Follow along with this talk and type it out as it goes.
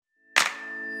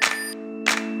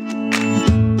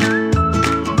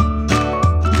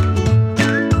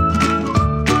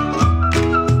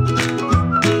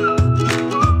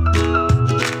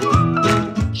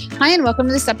Hi, and welcome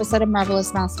to this episode of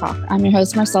Marvelous Mouse Talk. I'm your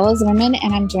host, Marcella Zimmerman,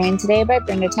 and I'm joined today by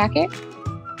Brenda Tackett.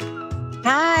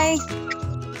 Hi.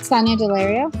 Sonia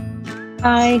Delario.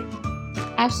 Hi.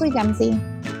 Ashley Dempsey.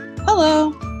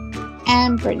 Hello.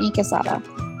 And Brittany Casada.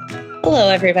 Hello,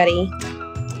 everybody.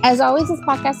 As always, this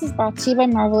podcast is brought to you by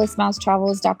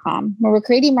MarvelousMouseTravels.com, where we're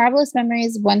creating marvelous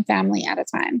memories one family at a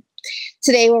time.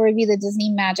 Today, we'll review the Disney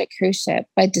Magic Cruise Ship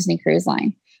by Disney Cruise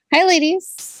Line. Hi,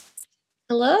 ladies.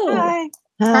 Hello. Hi.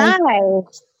 Hi.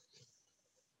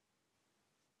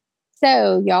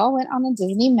 So, y'all went on the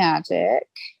Disney Magic.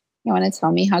 You want to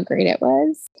tell me how great it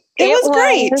was? It was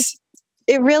great.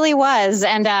 It really was.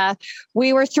 And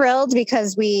we were thrilled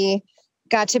because we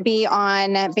got to be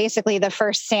on basically the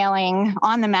first sailing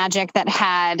on the Magic that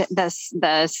had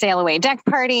the sail away deck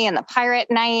party and the pirate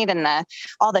night and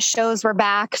all the shows were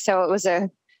back. So it was a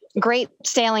great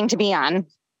sailing to be on.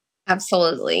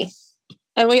 Absolutely.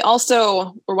 And we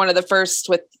also were one of the first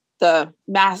with the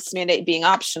mask mandate being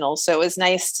optional. So it was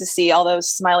nice to see all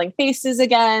those smiling faces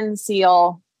again, see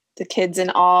all the kids in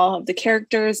awe of the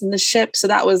characters and the ship. So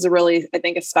that was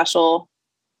a special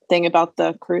thing about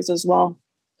the cruise as well.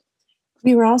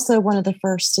 We were also one of the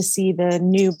first to see the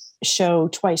new show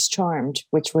Twice Charmed,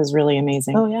 which was really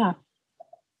amazing. Oh, yeah.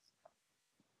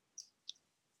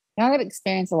 Y'all got to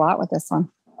experience a lot with this one.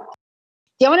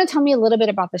 Do you want to tell me a little bit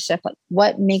about the ship? Like,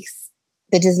 what makes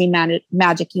the Disney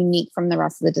Magic unique from the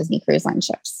rest of the Disney Cruise Line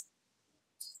ships?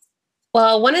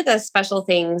 Well, one of the special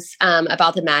things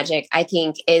about the Magic, I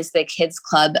think, is the Kids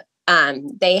Club.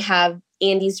 They have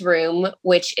Andy's room,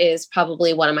 which is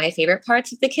probably one of my favorite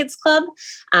parts of the Kids Club.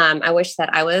 I wish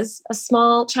that I was a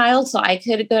small child so I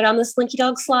could go down the Slinky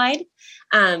Dog slide.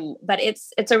 But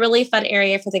it's a really fun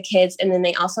area for the kids. And then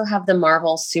they also have the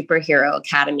Marvel Superhero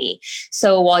Academy.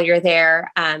 So while you're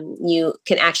there, you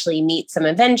can actually meet some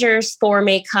Avengers. Thor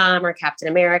may come, or Captain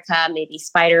America, maybe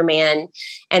Spider-Man.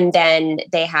 And then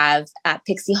they have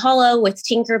Pixie Hollow with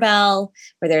Tinkerbell,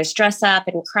 where there's dress up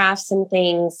and crafts and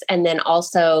things. And then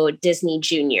also Disney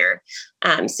Junior.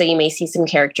 So you may see some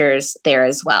characters there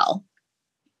as well.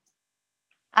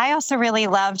 I also really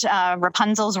loved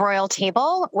Rapunzel's Royal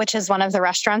Table, which is one of the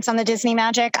restaurants on the Disney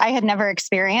Magic. I had never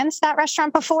experienced that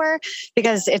restaurant before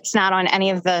because it's not on any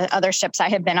of the other ships I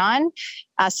had been on.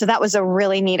 So that was a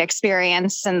really neat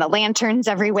experience, and the lanterns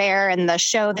everywhere and the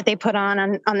show that they put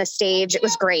on the stage. It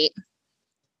was great.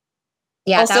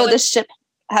 Yeah. Also, the ship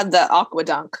had the Aqua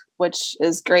Dunk, which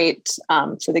is great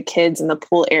for the kids in the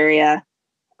pool area,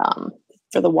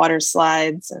 for the water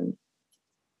slides. And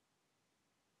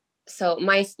so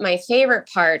my favorite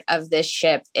part of this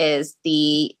ship is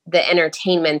the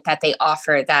entertainment that they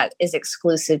offer that is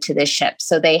exclusive to this ship.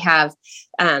 So they have,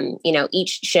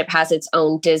 each ship has its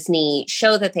own Disney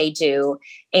show that they do.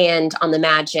 And on the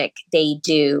Magic, they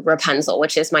do Rapunzel,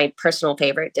 which is my personal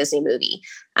favorite Disney movie.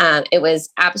 It was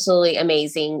absolutely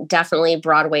amazing, definitely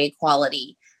Broadway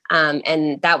quality.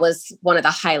 And that was one of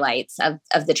the highlights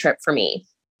of the trip for me.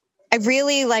 I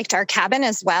really liked our cabin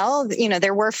as well.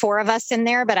 There were 4 of us in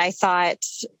there, but I thought,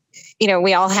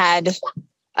 we all had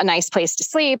a nice place to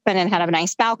sleep, and it had a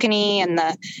nice balcony, and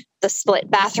the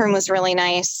split bathroom was really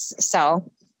nice. So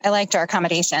I liked our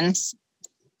accommodations.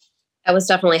 That was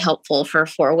definitely helpful for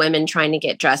 4 women trying to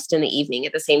get dressed in the evening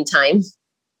at the same time.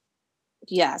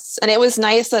 Yes. And it was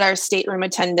nice that our stateroom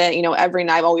attendant, every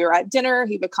night while we were at dinner,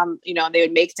 he would come, they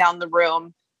would make down the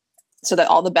room so that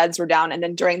all the beds were down. And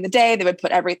then during the day, they would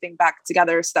put everything back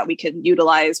together so that we could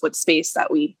utilize what space that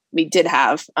we did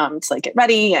have to get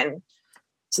ready. And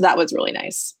so that was really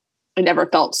nice. It never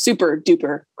felt super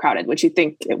duper crowded, which you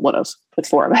think it would have with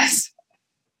 4 of us.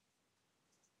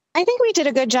 I think we did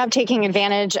a good job taking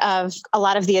advantage of a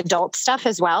lot of the adult stuff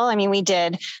as well. I mean, we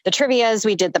did the trivias,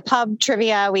 we did the pub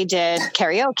trivia, we did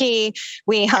karaoke,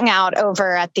 we hung out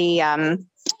over at the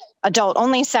adult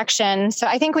only section. So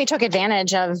I think we took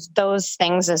advantage of those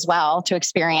things as well to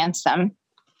experience them.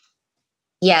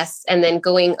 Yes. And then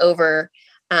going over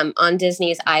on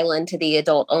Disney's Island to the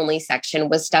adult only section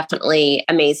was definitely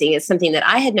amazing. It's something that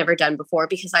I had never done before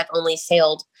because I've only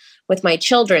sailed with my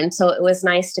children. So it was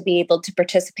nice to be able to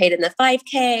participate in the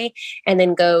 5K and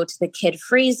then go to the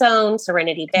kid-free zone,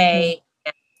 Serenity Bay,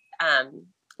 and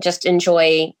just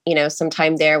enjoy, some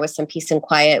time there with some peace and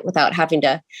quiet without having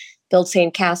to build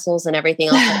sand castles and everything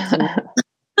else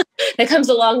that comes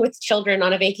along with children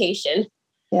on a vacation.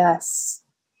 Yes.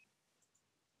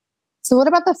 So what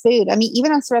about the food? I mean,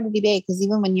 even on Serenity Bay, because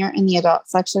even when you're in the adult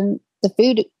section, the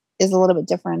food is a little bit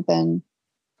different than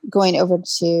going over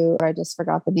to, I just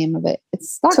forgot the name of it.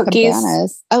 It's not Cookies.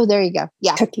 Cabanas. Oh, there you go.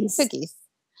 Yeah. Cookies.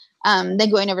 Then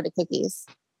going over to Cookies.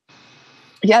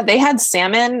 Yeah, they had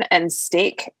salmon and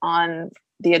steak on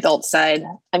the adult side.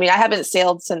 I mean, I haven't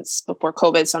sailed since before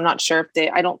COVID, so I'm not sure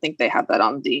if I don't think they have that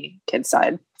on the kids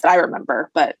side that I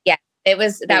remember, but yeah, that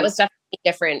was definitely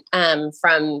different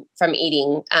from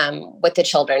eating with the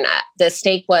children. The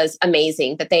steak was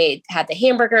amazing, but they had the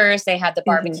hamburgers, they had the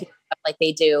barbecue stuff like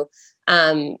they do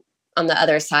on the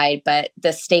other side, but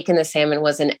the steak and the salmon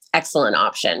was an excellent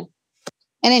option.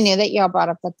 And I knew that y'all brought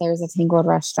up that there's a Tangled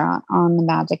restaurant on the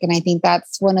Magic. And I think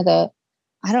that's one of the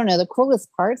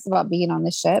coolest parts about being on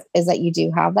the ship is that you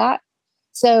do have that.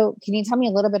 So can you tell me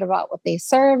a little bit about what they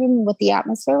serve and what the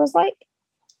atmosphere was like?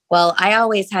 Well, I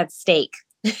always had steak,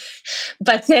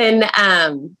 but then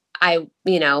I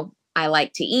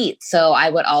like to eat. So I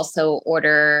would also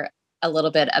order a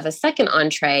little bit of a second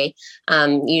entree,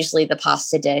 usually the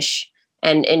pasta dish,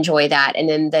 and enjoy that. And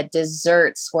then the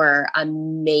desserts were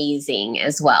amazing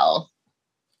as well.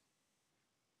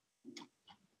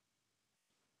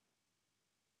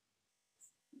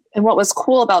 And what was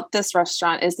cool about this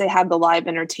restaurant is they had the live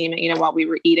entertainment, while we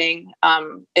were eating.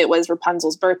 It was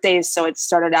Rapunzel's birthday. So it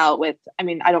started out with, I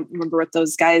don't remember what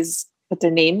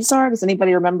their names are. Does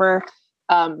anybody remember?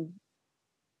 Gosh,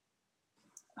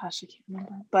 I can't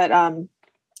remember. But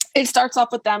it starts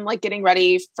off with them like getting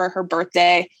ready for her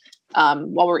birthday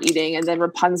while we're eating. And then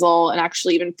Rapunzel and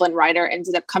actually even Flynn Rider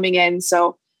ended up coming in.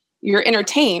 So you're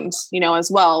entertained,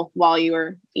 as well while you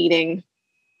were eating.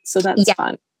 So that's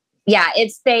fun. Yeah,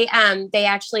 they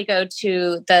actually go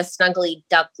to the Snuggly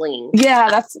Duckling.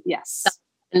 Yeah, yes.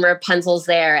 And Rapunzel's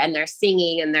there, and they're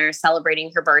singing and they're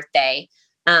celebrating her birthday.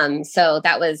 So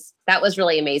that was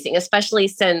really amazing, especially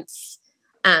since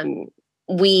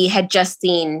we had just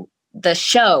seen the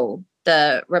show,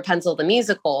 the Rapunzel the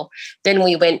musical. Then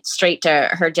we went straight to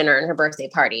her dinner and her birthday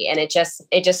party, and it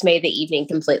just made the evening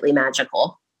completely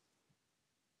magical.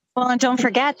 Well, and don't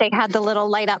forget, they had the little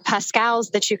light up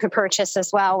Pascals that you could purchase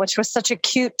as well, which was such a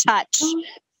cute touch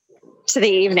to the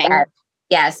evening.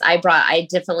 Yes, I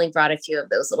definitely brought a few of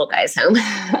those little guys home.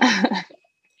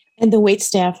 And the wait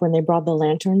staff, when they brought the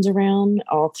lanterns around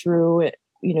all through,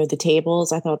 the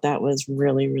tables, I thought that was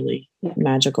really, really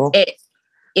magical.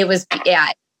 It was,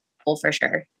 for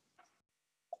sure.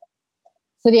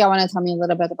 So do y'all want to tell me a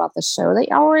little bit about the show that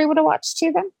y'all were able to watch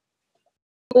too then?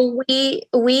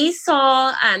 We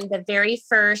saw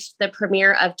the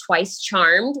premiere of Twice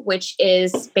Charmed, which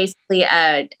is basically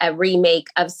a remake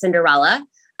of Cinderella.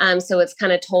 So it's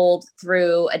kind of told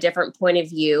through a different point of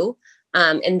view.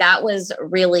 And that was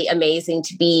really amazing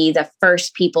to be the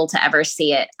first people to ever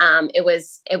see it. It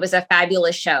was a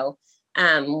fabulous show.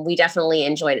 We definitely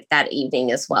enjoyed it that evening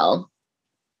as well.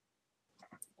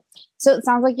 So it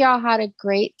sounds like y'all had a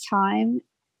great time.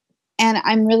 And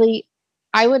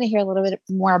I want to hear a little bit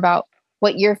more about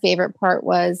what your favorite part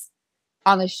was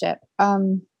on the ship.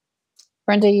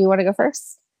 Brenda, you want to go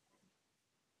first?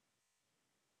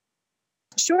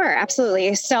 Sure,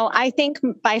 absolutely. So I think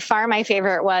by far my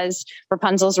favorite was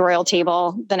Rapunzel's royal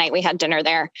table the night we had dinner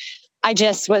there. I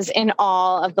just was in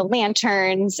awe of the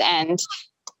lanterns and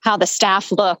how the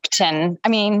staff looked. And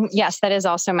yes, that is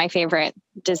also my favorite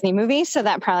Disney movie. So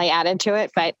that probably added to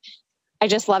it, but I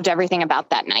just loved everything about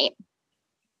that night.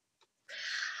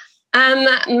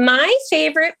 My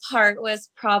favorite part was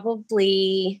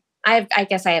probably, I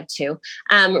guess I have two.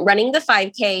 Running the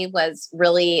 5K was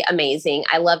really amazing.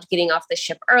 I loved getting off the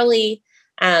ship early.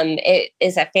 It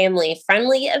is a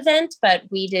family-friendly event, but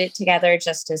we did it together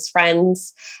just as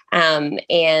friends.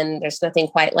 And there's nothing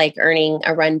quite like earning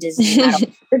a Run Disney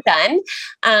medal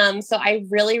done. So I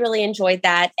really, really enjoyed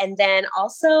that. And then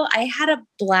also I had a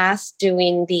blast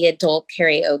doing the adult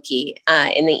karaoke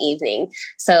in the evening.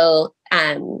 So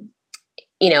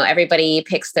everybody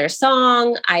picks their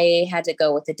song. I had to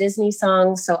go with the Disney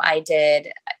song. So I did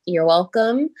You're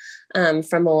Welcome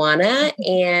from Moana.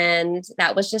 And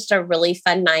that was just a really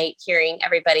fun night hearing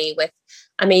everybody with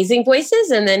amazing voices.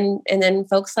 And then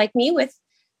folks like me with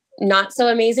not so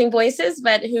amazing voices,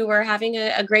 but who were having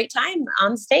a great time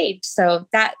on stage. So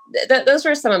those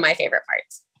were some of my favorite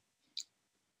parts.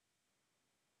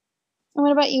 And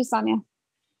what about you, Sonia?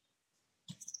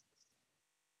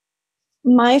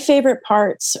 My favorite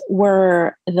parts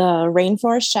were the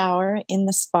rainforest shower in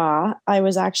the spa. I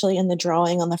was actually in the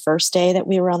drawing on the first day that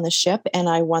we were on the ship, and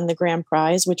I won the grand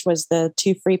prize, which was the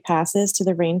 2 free passes to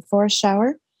the rainforest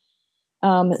shower.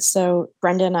 So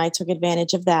Brenda and I took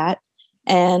advantage of that.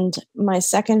 And my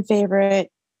second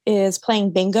favorite is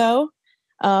playing bingo.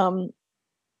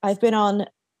 I've been on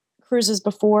cruises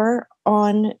before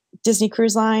on Disney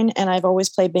Cruise Line, and I've always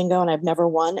played bingo and I've never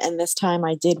won. And this time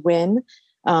I did win.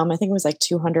 I think it was like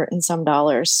 $200 and some.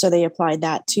 So they applied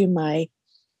that to my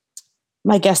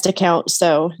guest account.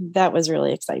 So that was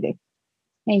really exciting.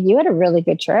 Hey, you had a really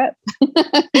good trip.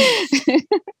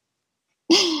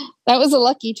 That was a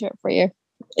lucky trip for you.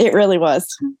 It really was.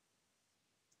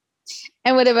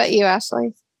 And what about you,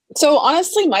 Ashley? So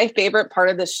honestly, my favorite part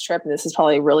of this trip, and this is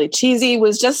probably really cheesy,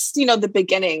 was just, the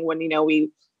beginning when,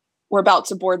 we were about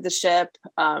to board the ship.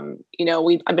 I've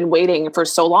been waiting for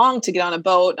so long to get on a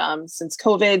boat since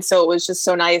COVID. So it was just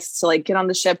so nice to get on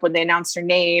the ship when they announced her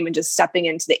name and just stepping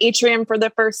into the atrium for the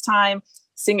first time,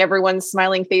 seeing everyone's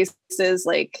smiling faces.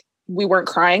 We weren't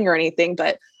crying or anything,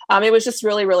 but it was just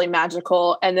really, really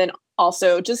magical. And then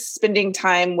also just spending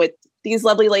time with these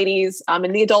lovely ladies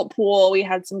in the adult pool. We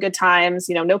had some good times,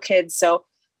 no kids. So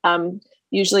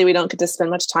usually we don't get to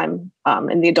spend much time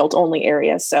in the adult only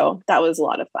area. So that was a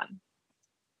lot of fun.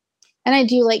 And I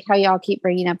do like how y'all keep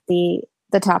bringing up the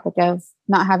topic of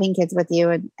not having kids with you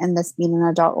and this being an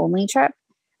adult only trip.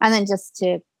 And then just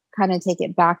to kind of take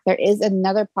it back, there is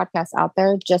another podcast out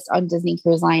there just on Disney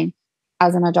Cruise Line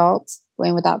as an adult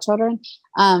going without children,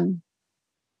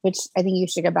 which I think you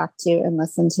should go back to and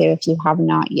listen to if you have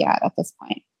not yet at this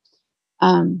point.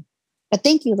 But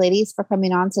thank you, ladies, for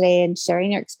coming on today and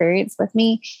sharing your experience with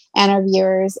me and our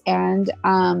viewers. And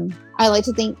I'd like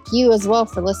to thank you as well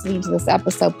for listening to this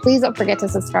episode. Please don't forget to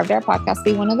subscribe to our podcast.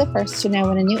 Be one of the first to know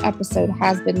when a new episode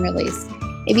has been released.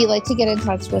 If you'd like to get in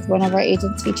touch with one of our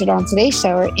agents featured on today's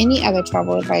show or any other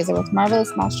travel advisor with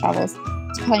Marvelous Mouse Travels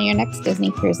to plan your next Disney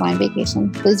Cruise Line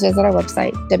vacation, please visit our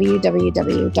website,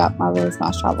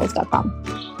 www.marvelousmousetravels.com.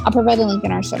 I'll provide a link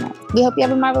in our show notes. We hope you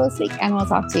have a marvelous week, and we'll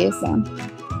talk to you soon.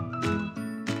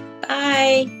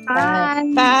 Bye.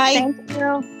 Bye. Bye. Thank you.